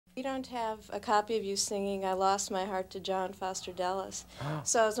we don't have a copy of you singing I Lost My Heart to John Foster Dullus.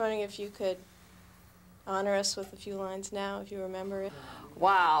 So I was wondering if you could honor us with a few lines now, if you remember it.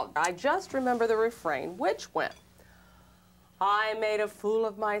 Wow, I just remember the refrain, which went, I made a fool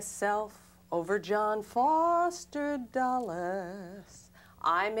of myself over John Foster Dullus.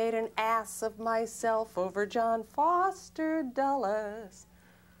 I made an ass of myself over John Foster Dullus.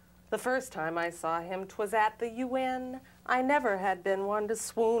 The first time I saw him, 'twas at the UN. I never had been one to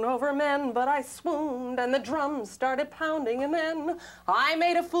swoon over men, but I swooned and the drums started pounding, and then I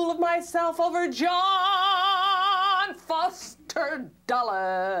made a fool of myself over John Foster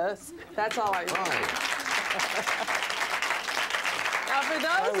Dullus. That's all I remember. Now, for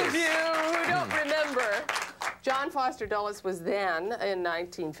those of you who don't remember, John Foster Dullus was then, in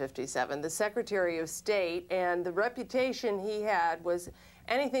 1957, the Secretary of State, and the reputation he had was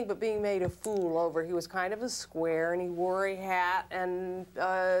anything but being made a fool over. He was kind of a square, and he wore a hat, and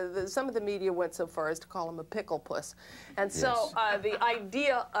some of the media went so far as to call him a pickle puss. And so the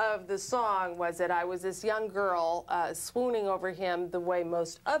idea of the song was that I was this young girl swooning over him the way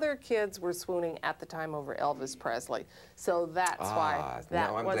most other kids were swooning at the time over Elvis Presley. So that's why that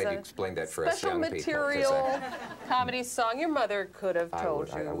I'm was glad a you explained that for us special young people, material comedy song. Your mother could have told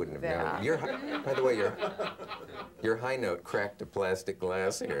you I wouldn't that. have known. By the way, your high note cracked a plastic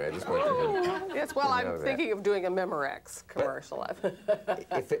glass here. I just want to Yes, well, I'm thinking of doing a Memorex commercial.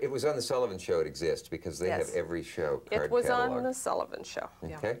 If it was on the Sullivan Show, it exists because they have every show card It was catalog. on the Sullivan Show.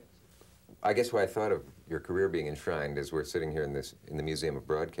 Okay. Yeah. I guess what I thought of your career being enshrined is we're sitting here in the Museum of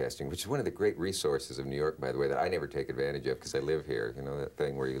Broadcasting, which is one of the great resources of New York, by the way, that I never take advantage of because I live here. You know, that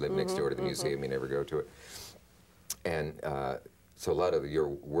thing where you live next door to the museum, you never go to it. And so a lot of your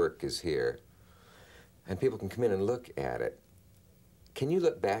work is here. And people can come in and look at it. Can you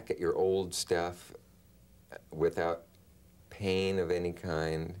look back at your old stuff without pain of any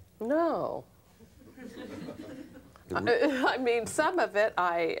kind? No. I mean, some of it,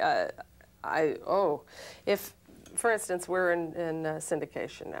 if, for instance, we're in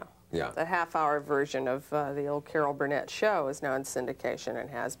syndication now. Yeah. The half-hour version of the old Carol Burnett show is now in syndication and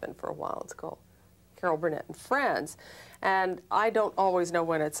has been for a while. It's called Carol Burnett and Friends. And I don't always know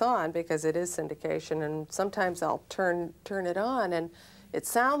when it's on because it is syndication, and sometimes I'll turn it on and it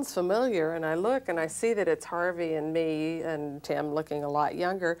sounds familiar, and I look and I see that it's Harvey and me and Tim looking a lot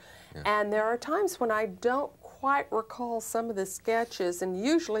younger. Yeah. And there are times when I don't quite recall some of the sketches, and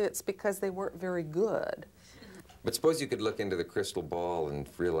usually it's because they weren't very good. But suppose you could look into the crystal ball and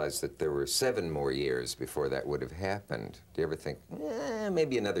realize that there were 7 more years before that would have happened. Do you ever think,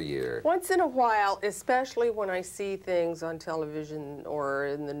 maybe another year? Once in a while, especially when I see things on television or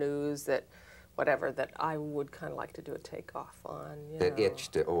in the news that, whatever, that I would kind of like to do a takeoff on. That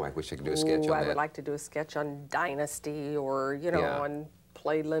itch to, I wish I could do a sketch on that. I would like to do a sketch on Dynasty or, you know, on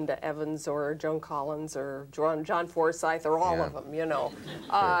play Linda Evans or Joan Collins or John Forsythe or all of them, you know.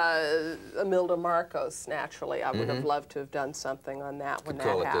 Imelda Marcos, naturally. I would have loved to have done something on that when that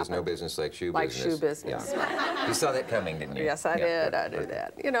happened. Call it There's No Business Like Shoe Business. Like Shoe Business. Yeah. You saw that coming, didn't you? Yes, I did. I did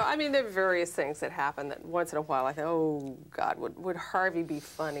that. You know, I mean, there are various things that happen that once in a while I think, oh, God, would Harvey be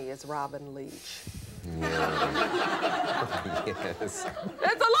funny as Robin Leach? Yeah. Yes. It's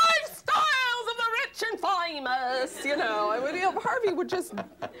the lifestyles of the rich and famous, you know. I mean, Harvey would just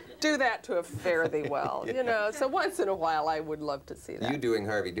do that to a fare thee well, you know. So once in a while, I would love to see that. You doing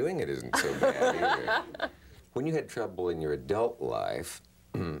Harvey doing it isn't so bad either. When you had trouble in your adult life,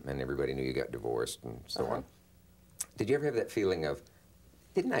 and everybody knew you got divorced and so on, did you ever have that feeling of,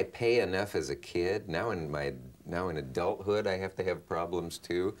 didn't I pay enough as a kid? Now in adulthood, I have to have problems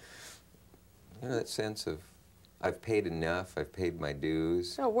too. You know, that sense of, I've paid enough, I've paid my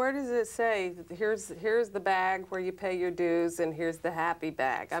dues. So where does it say, here's the bag where you pay your dues and here's the happy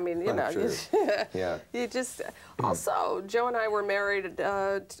bag? I mean, you know, you just, also, Joe and I were married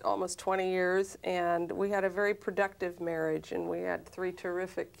almost 20 years, and we had a very productive marriage, and we had 3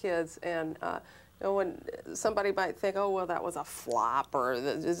 terrific kids, and you know, when somebody might think, oh, well, that was a flop, or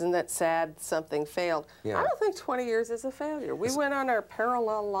isn't that sad something failed? Yeah. I don't think 20 years is a failure. We went on our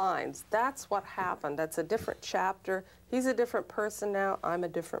parallel lines. That's what happened. That's a different chapter. He's a different person now. I'm a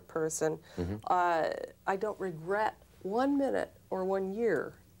different person. I don't regret 1 minute or 1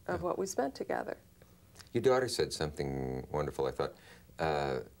 year of what we spent together. Your daughter said something wonderful, I thought,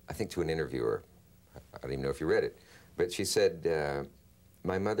 I think to an interviewer. I don't even know if you read it, but she said,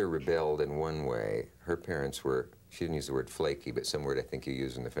 my mother rebelled in one way. Her parents were, she didn't use the word flaky, but some word I think you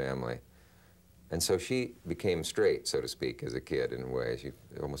use in the family. And so she became straight, so to speak, as a kid in a way. She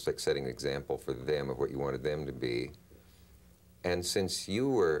almost like setting an example for them of what you wanted them to be. And since you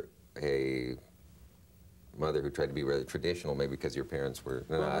were a mother who tried to be rather traditional, maybe because your parents were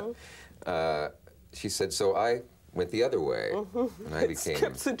not. She said, so I went the other way, and I became... It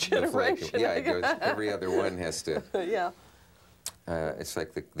skips a generation. Yeah, it goes, every other one has to... Yeah. It's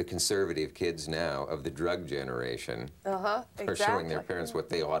like the conservative kids now of the drug generation are showing their parents what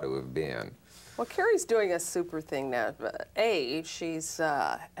they ought to have been. Well, Carrie's doing a super thing now. A, she's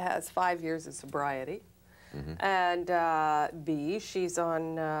has 5 years of sobriety, and B, she's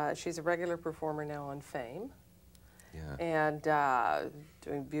a regular performer now on Fame, and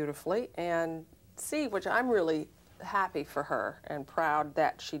doing beautifully. And C, which I'm really happy for her and proud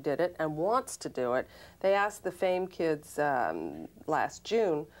that she did it and wants to do it. They asked the Fame kids last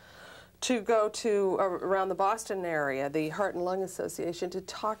June to go to around the Boston area, the Heart and Lung Association, to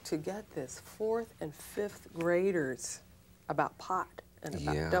talk to, get this, 4th and 5th graders about pot and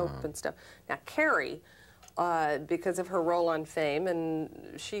about dope and stuff. Now Carrie, because of her role on Fame,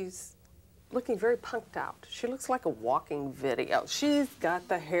 and she's looking very punked out. She looks like a walking video. She's got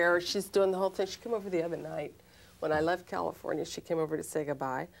the hair, she's doing the whole thing. She came over the other night. When I left California, she came over to say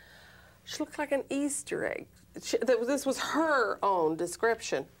goodbye. She looked like an Easter egg. This was her own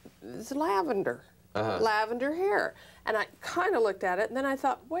description. It's lavender, lavender hair. And I kind of looked at it, and then I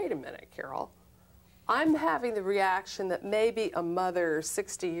thought, wait a minute, Carol. I'm having the reaction that maybe a mother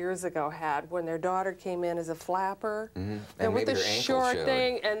 60 years ago had when their daughter came in as a flapper. And with the short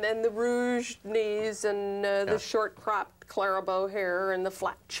thing, and then the rouge knees, and the short cropped Clairbout hair, and the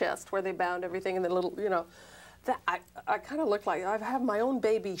flat chest where they bound everything, and the little, you know. That I kind of look like I have my own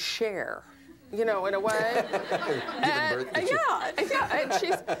baby Cher, you know, in a way.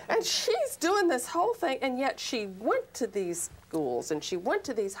 And she's doing this whole thing, and yet she went to these schools and she went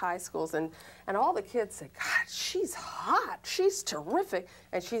to these high schools, and all the kids say, God, she's hot, she's terrific,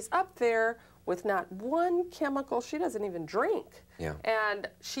 and she's up there with not one chemical. She doesn't even drink. And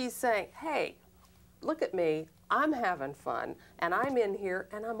she's saying, hey, look at me, I'm having fun, and I'm in here,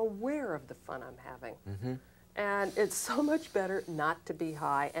 and I'm aware of the fun I'm having. And it's so much better not to be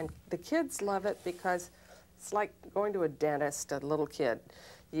high. And the kids love it because it's like going to a dentist, a little kid.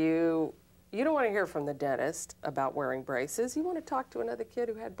 You don't want to hear from the dentist about wearing braces. You want to talk to another kid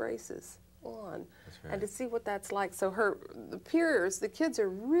who had braces on. That's right. And to see what that's like. So the peers, the kids are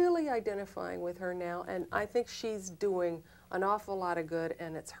really identifying with her now. And I think she's doing an awful lot of good,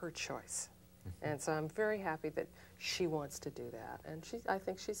 and it's her choice. And so I'm very happy that she wants to do that. And I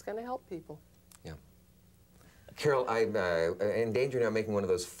think she's going to help people. Yeah. Carol, I'm in danger now of making one of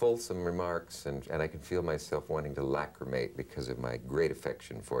those fulsome remarks, and I can feel myself wanting to lacrimate because of my great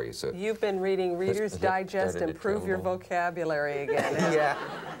affection for you. So you've been reading Reader's Digest, improve your vocabulary again.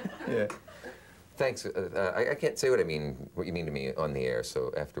 Yeah. Thanks. I can't say what you mean to me on the air,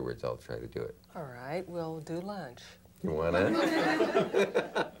 so afterwards I'll try to do it. All right, we'll do lunch. You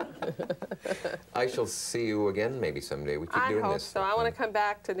wanna? I shall see you again maybe someday. We keep doing this. So I want to come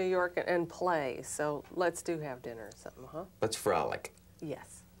back to New York and play. So let's have dinner or something, huh? Let's frolic.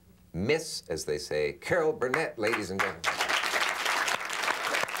 Yes. Miss, as they say, Carol Burnett, ladies and gentlemen.